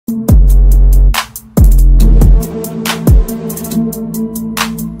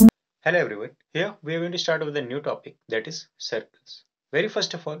Here we are going to start with a new topic, that is circles. Very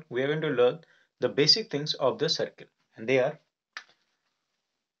first of all, we are going to learn the basic things of the circle, and they are,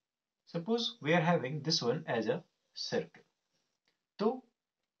 suppose we are having this one as a circle. So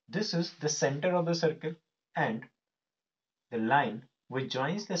this is the center of the circle, and the line which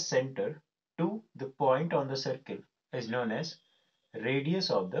joins the center to the point on the circle is known as radius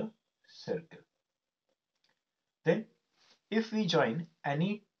of the circle. Then if we join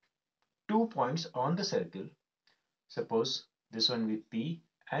any 2 points on the circle, suppose this one be P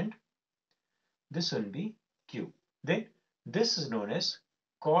and this one be Q, then this is known as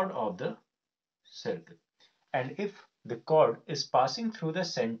chord of the circle. And if the chord is passing through the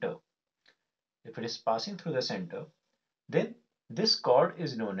center, if it is passing through the center, then this chord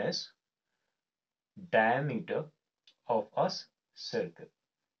is known as diameter of a circle.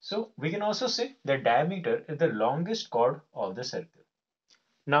 So we can also say the diameter is the longest chord of the circle.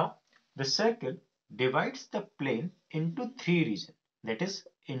 Now the circle divides the plane into three regions, that is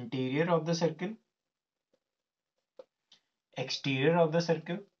interior of the circle, exterior of the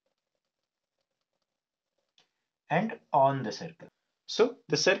circle, and on the circle. So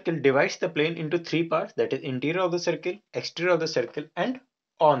the circle divides the plane into three parts, that is interior of the circle, exterior of the circle, and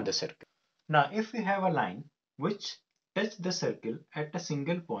on the circle. Now if we have a line which touch the circle at a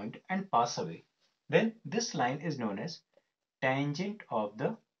single point and pass away, then this line is known as tangent of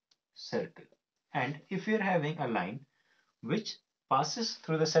the circle. And if we are having a line which passes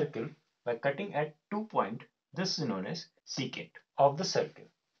through the circle by cutting at 2 points, this is known as secant of the circle.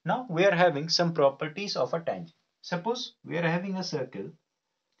 Now we are having some properties of a tangent. Suppose we are having a circle,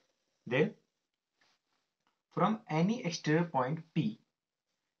 then from any exterior point P,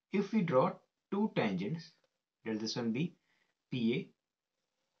 if we draw two tangents, let this one be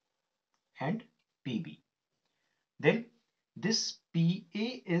PA and PB, then this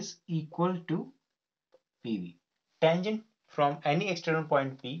PA is equal to PB. Tangent from any external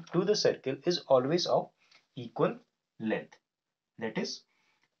point P to the circle is always of equal length, that is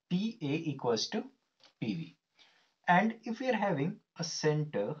PA equals to PB. And if we are having a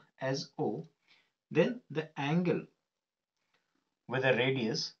center as O, then the angle with a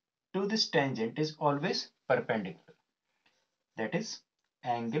radius to this tangent is always perpendicular, that is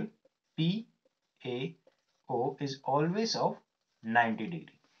angle PAO is always of 90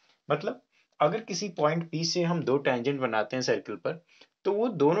 degree. मतलब अगर किसी point P से हम दो tangent बनाते हैं circle पर, तो वो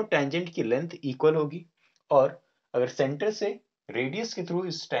दोनों टेंजेंट की लेंथ इक्वल होगी, और अगर सेंटर से रेडियस के थ्रू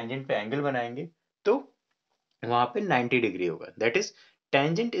इस टेंजेंट पे एंगल बनाएंगे तो वहां पे 90 डिग्री होगा. That is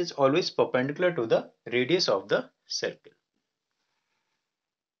tangent is always perpendicular to the radius of the circle.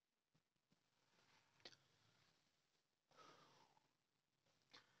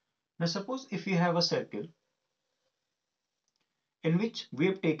 Now suppose if you have a circle in which we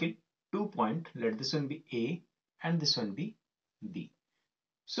have taken 2 points, let this one be A and this one be B.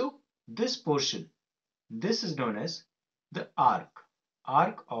 So this portion, this is known as the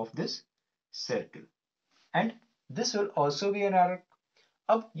arc of this circle, and this will also be an arc.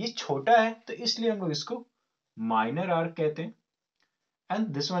 अब ये छोटा है तो इसलिए हम लोग इसको minor arc कहते हैं,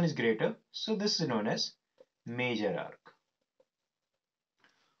 and this one is greater, so this is known as major arc.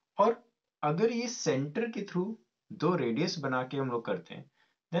 और अगर ये सेंटर के थ्रू दो रेडियस बना के हम लोग करते हैं,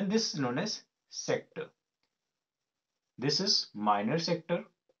 then this is known as sector. This is minor sector,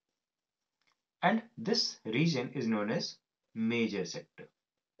 and this region is known as major sector.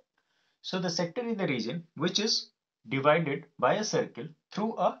 So the sector is the region which is divided by a circle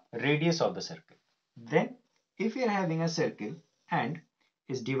through a radius of the circle. Then if you are having a circle and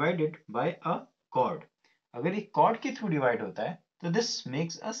is divided by a chord, अगर ये chord के through divide होता है तो this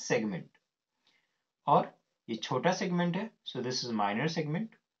makes a segment, और ये छोटा segment है, so this is minor segment,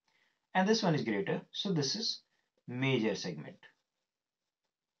 and this one is greater, so this is major segment.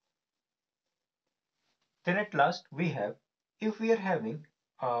 Then at last we have, if we are having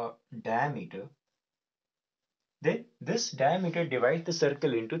a diameter, then this diameter divides the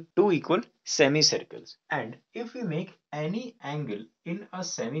circle into two equal semicircles, and if we make any angle in a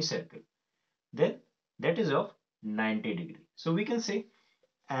semicircle, then that is of 90 degree. So we can say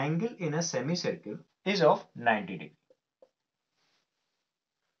angle in a semicircle is of 90 degree.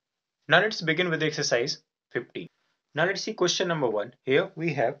 Now let's begin with the exercise 15. Now let's see question number 1. Here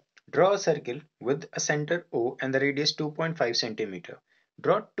we have, draw a circle with a center O and the radius 2.5 centimeter.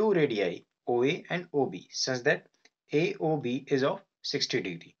 Draw two radii OA and OB such that AOB is of 60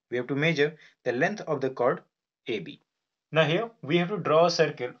 degree. We have to measure the length of the chord AB. Now here we have to draw a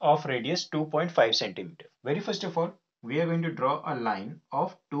circle of radius 2.5 centimeter. Very first of all, we are going to draw a line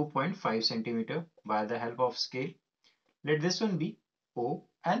of 2.5 centimeter by the help of scale. Let this one be O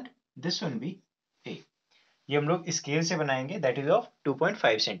and this one be A. ये हम लोग scale से बनाएंगे, that is of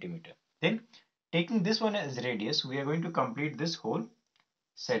 2.5 centimeter. Then taking this one as radius, we are going to complete this whole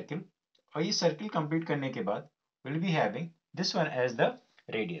circle. और ये circle complete करने के बाद we'll be having this one as the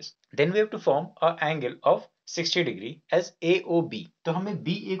radius. Then we have to form an angle of 60 degree as AOB. तो हमें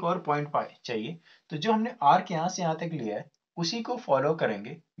B एक और point चाहिए, तो जो हमने आर्क यहाँ से यहाँ तक लिया है उसी को फॉलो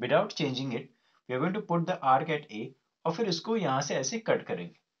करेंगे without changing it. We are going to put the arc eight A और फिर इसको यहाँ से ऐसे कट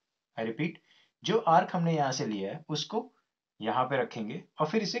करेंगे. आई रिपीट, जो आर्क हमने यहाँ से लिया है उसको यहाँ पे रखेंगे और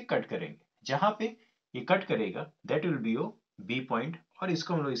फिर इसे कट करेंगे. जहां पे ये कट करेगा that will be of B point और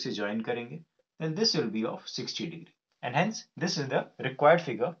इसको हम लोग इसे ज्वाइन करेंगे. Then this will be of 60 degree. And hence this is the required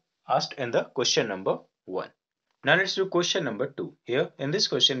figure asked in the question number 1. Now let's do question number 2. Here in this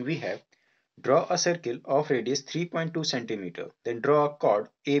question we have draw a circle of radius 3.2 centimeter. Then draw a chord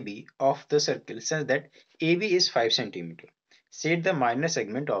AB of the circle such that AB is 5 centimeter. Set the minor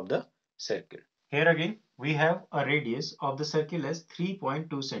segment of the circle. Here again we have a radius of the circle as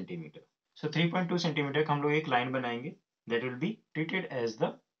 3.2 centimeter. So 3.2 centimeter का हम लोग एक line बनाएंगे that will be treated as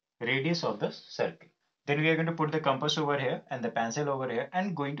the radius of the circle. Then we are going to put the compass over here and the pencil over here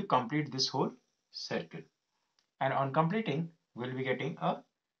and going to complete this whole circle. And on completing, we'll be getting a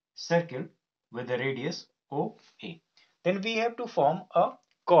circle with the radius OA. Then we have to form a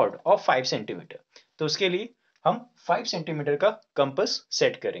chord of 5 centimeter. तो उसके लिए हम 5 centimeter का compass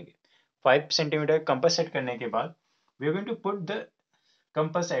set करेंगे. 5 centimeter compass set करने के बाद we are going to put the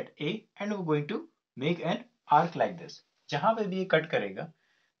compass at A and we're going to make an arc like this. जहां पे भी ये कट करेगा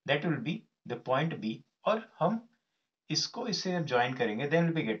that will be the point B और हम इसको इससे जब ज्वाइन करेंगे then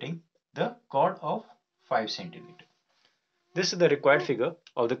we'll be getting the chord of 5 centimeter. This is the required figure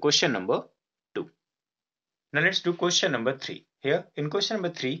of the question number 2. Now let's do question number 3. Here in question number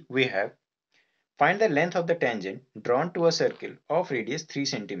 3 we have find the length of the tangent drawn to a circle of radius 3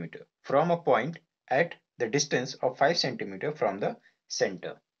 centimeter from a point at the distance of 5 centimeter from the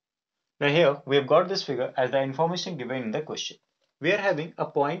center. Now here we have got this figure as the information given in the question. We are having a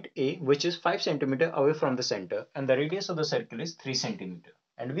point A which is 5 centimeter away from the center and the radius of the circle is 3 centimeter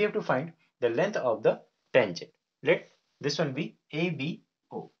and we have to find the length of the tangent. Let this one be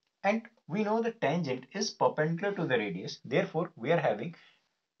ABO and we know the tangent is perpendicular to the radius, therefore we are having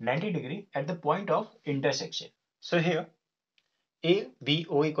 90 degree at the point of intersection. So here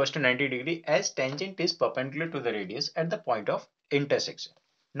ABO equals to 90 degree as tangent is perpendicular to the radius at the point of intersection.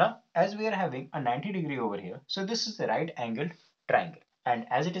 Now as we are having a 90 degree over here, so this is the right angled triangle, and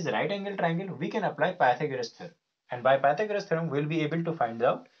as it is a right angle triangle we can apply Pythagoras theorem, and by Pythagoras theorem we'll be able to find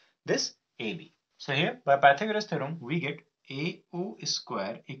out this AB. So here by Pythagoras theorem we get AO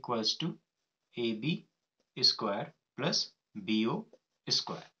square equals to AB square plus BO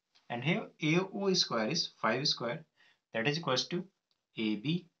square, and here AO square is 5 square, that is equals to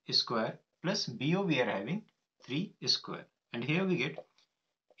AB square plus BO we are having 3 square, and here we get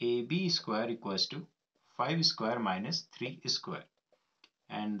AB square equals to 5 square minus 3 square,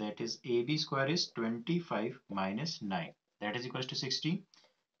 and that is AB square is 25 minus 9, that is equals to 16,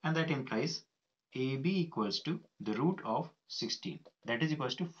 and that implies AB equals to the root of 16, that is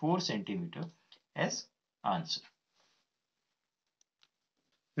equals to 4 centimeter as answer.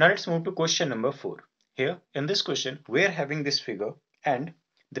 Now let's move to question number 4. Here in this question we are having this figure and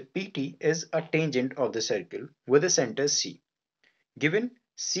the PT is a tangent of the circle with the center C. Given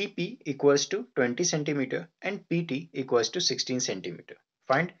CP equals to 20 centimeter and PT equals to 16 centimeter.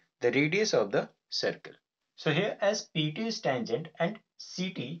 Find the radius of the circle. So here as PT is tangent and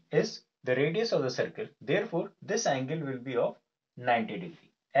CT is the radius of the circle, therefore this angle will be of 90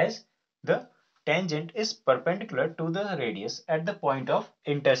 degree as the tangent is perpendicular to the radius at the point of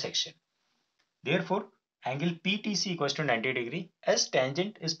intersection. Therefore angle PTC equals to 90 degree as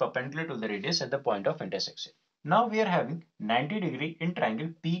tangent is perpendicular to the radius at the point of intersection. Now we are having 90 degree in triangle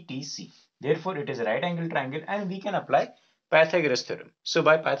PTC. Therefore it is a right angle triangle and we can apply Pythagoras theorem. So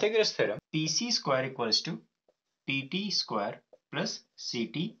by Pythagoras theorem, PC square equals to PT square plus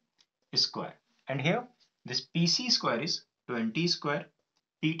CT square. And here this PC square is 20 square,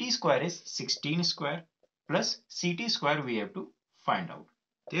 PT square is 16 square plus CT square we have to find out.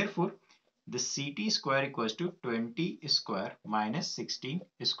 Therefore the CT square equals to 20 square minus 16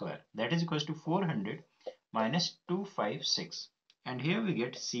 square, that is equals to 400 minus 256, and here we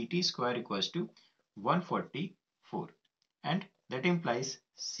get CT square equals to 144, and that implies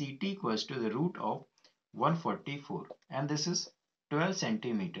CT equals to the root of 144, and this is 12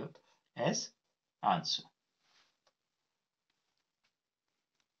 centimeter as answer.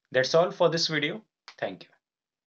 That's all for this video. Thank you.